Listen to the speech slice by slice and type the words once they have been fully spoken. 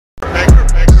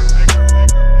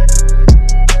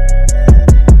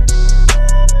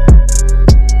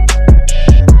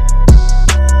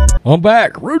I'm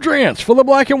back. Rudrance for the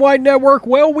Black and White Network.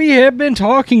 Well, we have been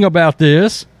talking about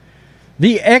this.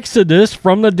 The exodus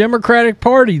from the Democratic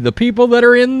Party. The people that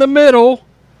are in the middle.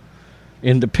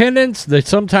 Independents that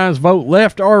sometimes vote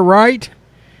left or right.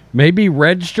 Maybe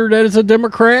registered as a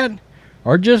Democrat.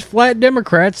 Or just flat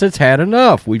Democrats that's had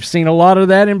enough. We've seen a lot of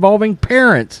that involving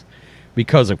parents.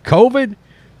 Because of COVID.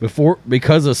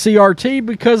 Because of CRT.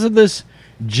 Because of this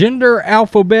gender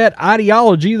alphabet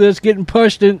ideology that's getting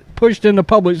pushed into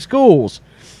public schools.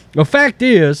 The fact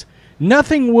is,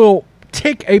 nothing will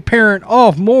tick a parent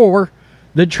off more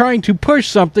than trying to push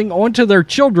something onto their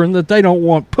children that they don't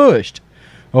want pushed.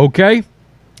 Okay?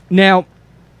 Now,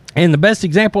 and the best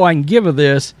example I can give of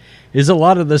this is a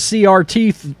lot of the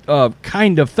CRT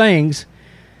kind of things.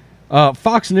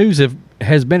 Fox News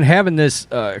has been having this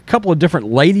couple of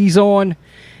different ladies on.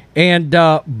 And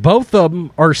both of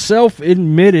them are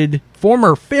self-admitted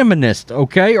former feminists,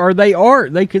 okay? Or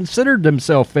they considered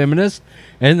themselves feminists,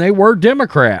 and they were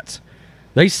Democrats.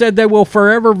 They said they will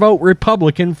forever vote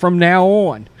Republican from now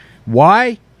on.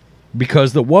 Why?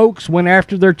 Because the wokes went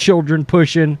after their children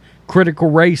pushing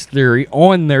critical race theory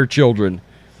on their children.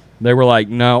 They were like,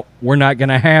 no, we're not going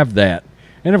to have that.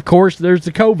 And, of course, there's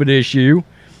the COVID issue.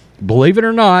 Believe it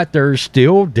or not, there's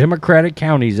still Democratic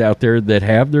counties out there that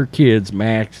have their kids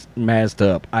masked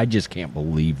up. I just can't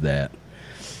believe that.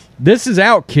 This is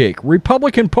Outkick.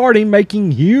 Republican Party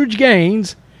making huge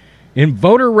gains in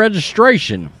voter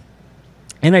registration.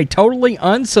 In a totally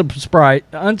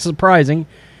unsurprising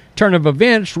turn of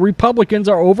events, Republicans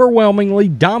are overwhelmingly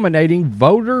dominating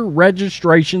voter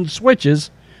registration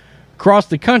switches across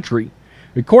the country.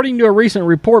 According to a recent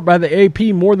report by the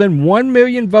AP, more than 1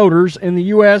 million voters in the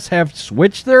U.S. have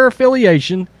switched their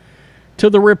affiliation to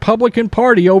the Republican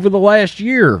Party over the last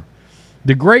year.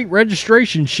 The great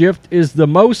registration shift is the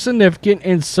most significant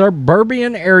in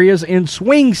suburban areas in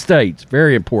swing states,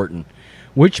 very important,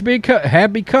 which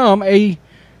have become a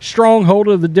stronghold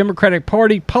of the Democratic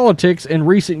Party politics in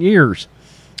recent years.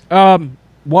 While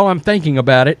I'm thinking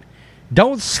about it,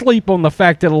 don't sleep on the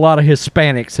fact that a lot of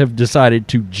Hispanics have decided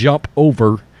to jump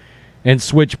over and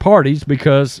switch parties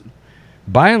because,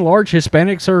 by and large,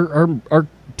 Hispanics are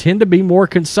tend to be more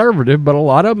conservative, but a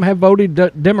lot of them have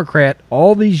voted Democrat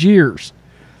all these years.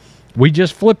 We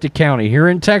just flipped a county here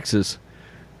in Texas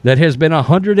that has been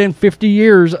 150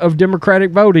 years of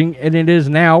Democratic voting, and it is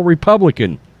now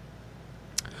Republican.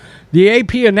 The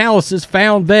AP analysis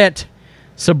found that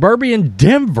suburban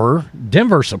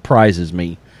Denver surprises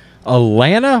me,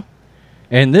 Atlanta,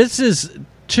 and this is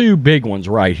two big ones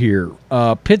right here,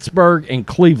 Pittsburgh and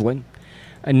Cleveland.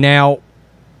 And now,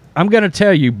 I'm going to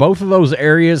tell you, both of those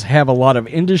areas have a lot of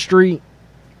industry,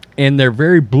 and they're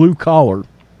very blue-collar.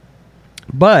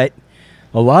 But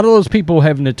a lot of those people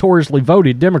have notoriously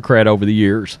voted Democrat over the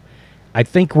years. I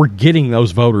think we're getting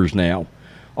those voters now.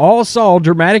 All saw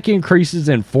dramatic increases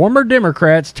in former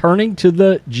Democrats turning to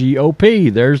the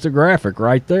GOP. There's the graphic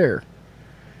right there.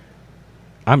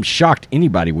 I'm shocked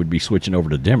anybody would be switching over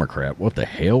to Democrat. What the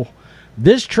hell?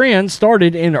 This trend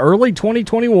started in early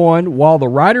 2021 while the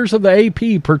writers of the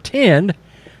AP pretend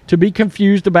to be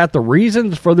confused about the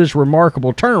reasons for this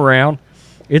remarkable turnaround.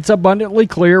 It's abundantly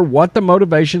clear what the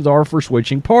motivations are for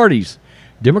switching parties.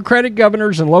 Democratic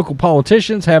governors and local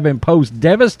politicians have imposed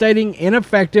devastating,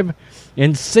 ineffective,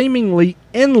 and seemingly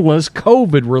endless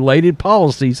COVID-related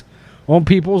policies on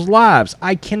people's lives.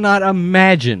 I cannot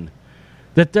imagine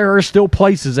that there are still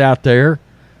places out there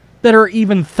that are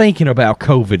even thinking about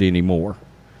COVID anymore.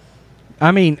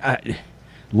 I mean,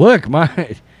 look,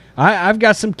 I've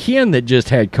got some kin that just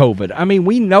had COVID. I mean,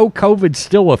 we know COVID's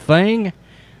still a thing,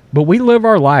 but we live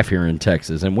our life here in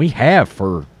Texas, and we have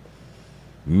for,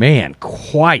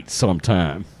 quite some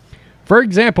time. For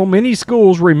example, many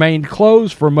schools remained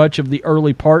closed for much of the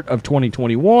early part of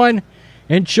 2021,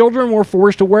 and children were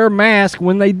forced to wear masks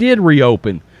when they did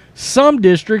reopen. Some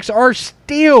districts are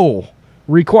still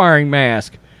requiring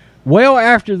masks, well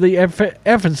after the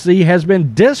efficacy has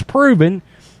been disproven,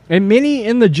 and many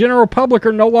in the general public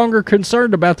are no longer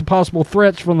concerned about the possible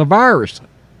threats from the virus.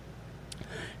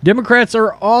 Democrats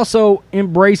are also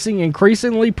embracing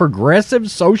increasingly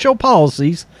progressive social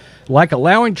policies, like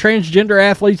allowing transgender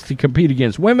athletes to compete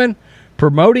against women,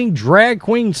 promoting drag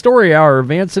queen story hour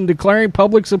events, and declaring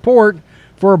public support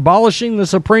for abolishing the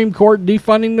Supreme Court,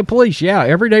 defunding the police. Yeah,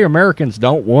 everyday Americans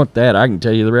don't want that. I can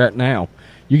tell you right now.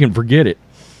 You can forget it.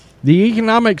 The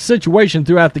economic situation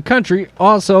throughout the country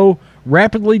also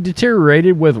rapidly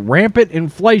deteriorated with rampant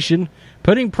inflation,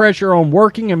 putting pressure on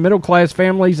working and middle-class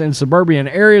families in suburban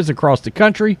areas across the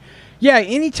country. Yeah,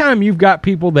 anytime you've got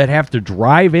people that have to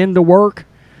drive into work,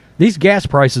 these gas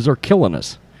prices are killing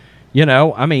us. You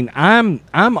know, I mean, I'm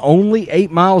only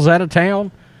 8 miles out of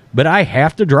town, but I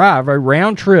have to drive a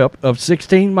round trip of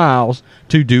 16 miles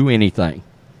to do anything.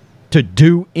 To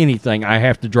do anything, I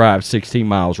have to drive 16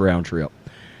 miles round trip.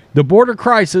 The border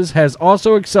crisis has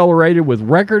also accelerated with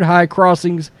record high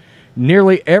crossings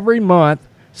nearly every month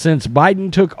since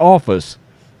Biden took office.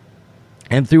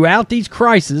 And throughout these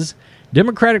crises,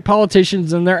 Democratic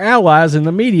politicians and their allies in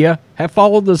the media have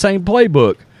followed the same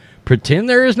playbook. Pretend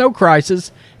there is no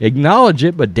crisis, acknowledge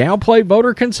it, but downplay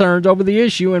voter concerns over the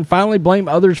issue, and finally blame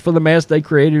others for the mess they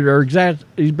created or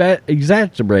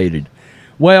exacerbated.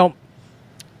 Well,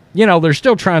 you know, they're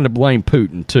still trying to blame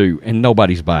Putin, too, and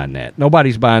nobody's buying that.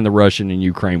 Nobody's buying the Russian and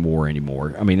Ukraine war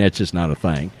anymore. I mean, that's just not a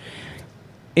thing.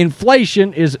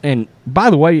 Inflation is, and by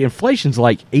the way, inflation's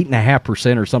like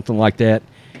 8.5% or something like that.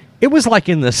 It was like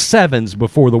in the sevens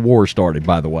before the war started,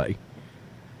 by the way.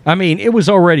 I mean, it was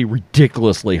already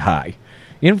ridiculously high.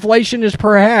 Inflation is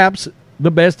perhaps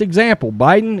the best example.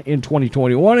 Biden in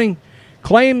 2021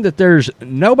 claimed that there's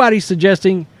nobody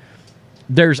suggesting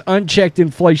there's unchecked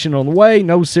inflation on the way,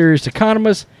 no serious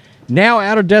economists. Now,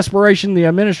 out of desperation, the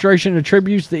administration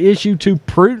attributes the issue to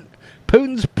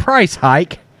Putin's price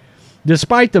hike,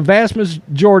 despite the vast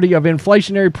majority of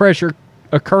inflationary pressure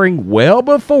occurring well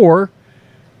before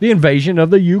the invasion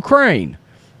of the Ukraine.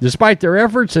 Despite their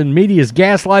efforts and media's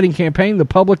gaslighting campaign, the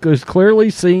public is clearly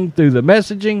seeing through the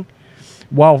messaging,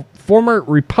 while former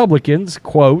Republicans,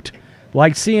 quote,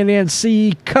 like CNN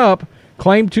C. Cupp,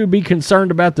 claim to be concerned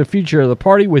about the future of the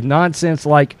party with nonsense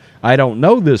like, I don't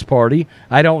know this party,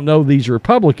 I don't know these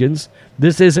Republicans,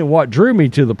 this isn't what drew me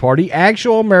to the party.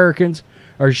 Actual Americans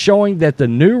are showing that the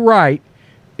new right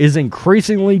is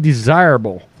increasingly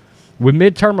desirable. With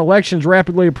midterm elections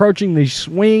rapidly approaching, the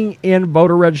swing in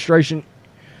voter registration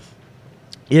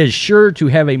is sure to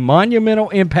have a monumental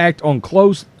impact on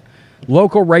close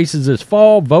local races this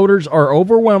fall. Voters are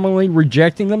overwhelmingly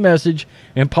rejecting the message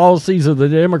and policies of the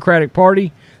Democratic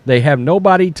Party. They have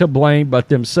nobody to blame but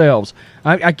themselves.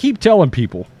 I keep telling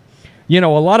people, you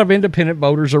know, a lot of independent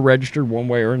voters are registered one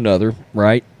way or another,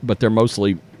 right? But they're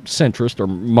mostly centrist or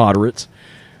moderates.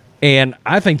 And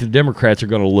I think the Democrats are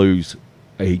going to lose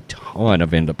a ton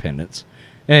of independents.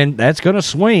 And that's going to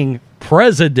swing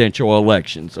presidential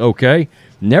elections, okay?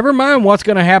 Never mind what's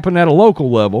going to happen at a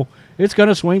local level. It's going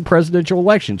to swing presidential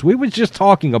elections. We was just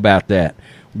talking about that.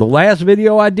 The last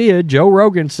video I did, Joe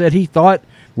Rogan said he thought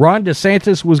Ron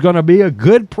DeSantis was going to be a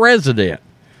good president.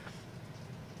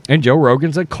 And Joe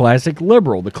Rogan's a classic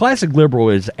liberal. The classic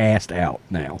liberal is assed out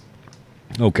now.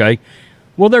 Okay?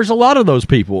 Well, there's a lot of those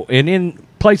people. And in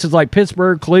places like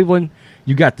Pittsburgh, Cleveland,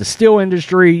 you got the steel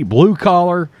industry, blue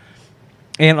collar,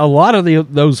 and a lot of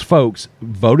those folks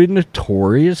voted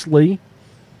notoriously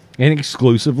and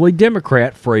exclusively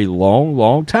Democrat for a long,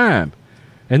 long time.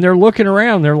 And they're looking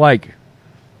around, they're like,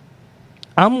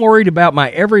 I'm worried about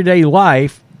my everyday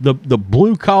life, the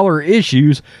blue collar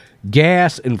issues,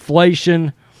 gas,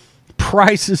 inflation,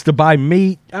 prices to buy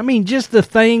meat. I mean, just the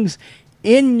things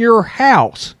in your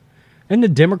house. And the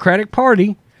Democratic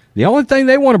Party, the only thing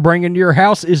they want to bring into your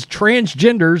house is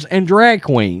transgenders and drag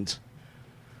queens.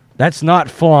 That's not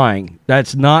flying.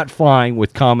 That's not flying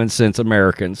with common sense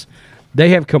Americans. They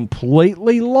have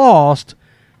completely lost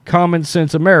common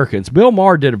sense Americans. Bill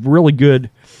Maher did a really good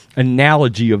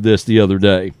analogy of this the other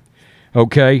day.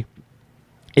 Okay?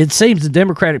 It seems the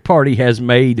Democratic Party has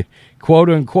made, quote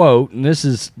unquote, and this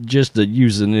is just to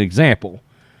use an example,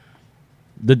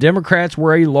 the Democrats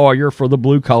were a lawyer for the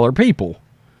blue collar people.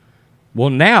 Well,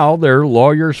 now they're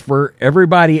lawyers for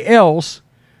everybody else.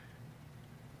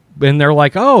 And they're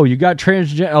like, oh, you got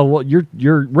transgender.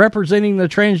 You're representing the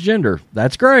transgender.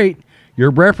 That's great.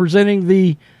 You're representing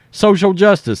the social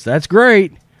justice. That's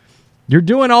great. You're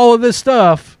doing all of this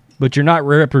stuff, but you're not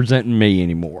representing me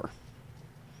anymore.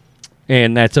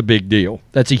 And that's a big deal.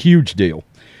 That's a huge deal.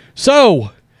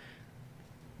 So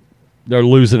they're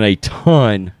losing a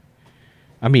ton.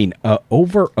 I mean,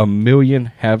 over 1 million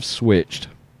have switched.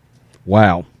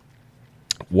 Wow.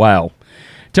 Wow.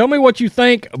 Tell me what you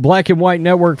think, Black and White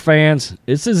Network fans.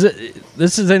 This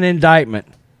is an indictment.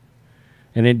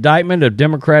 An indictment of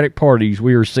Democratic parties.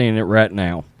 We are seeing it right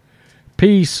now.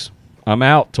 Peace. I'm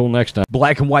out. Till next time.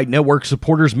 Black and White Network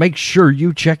supporters, make sure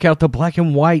you check out the Black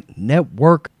and White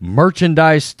Network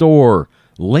merchandise store.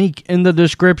 Link in the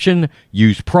description.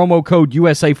 Use promo code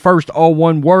USA First, all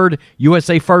one word.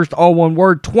 USA First, all one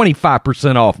word.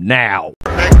 25% off now.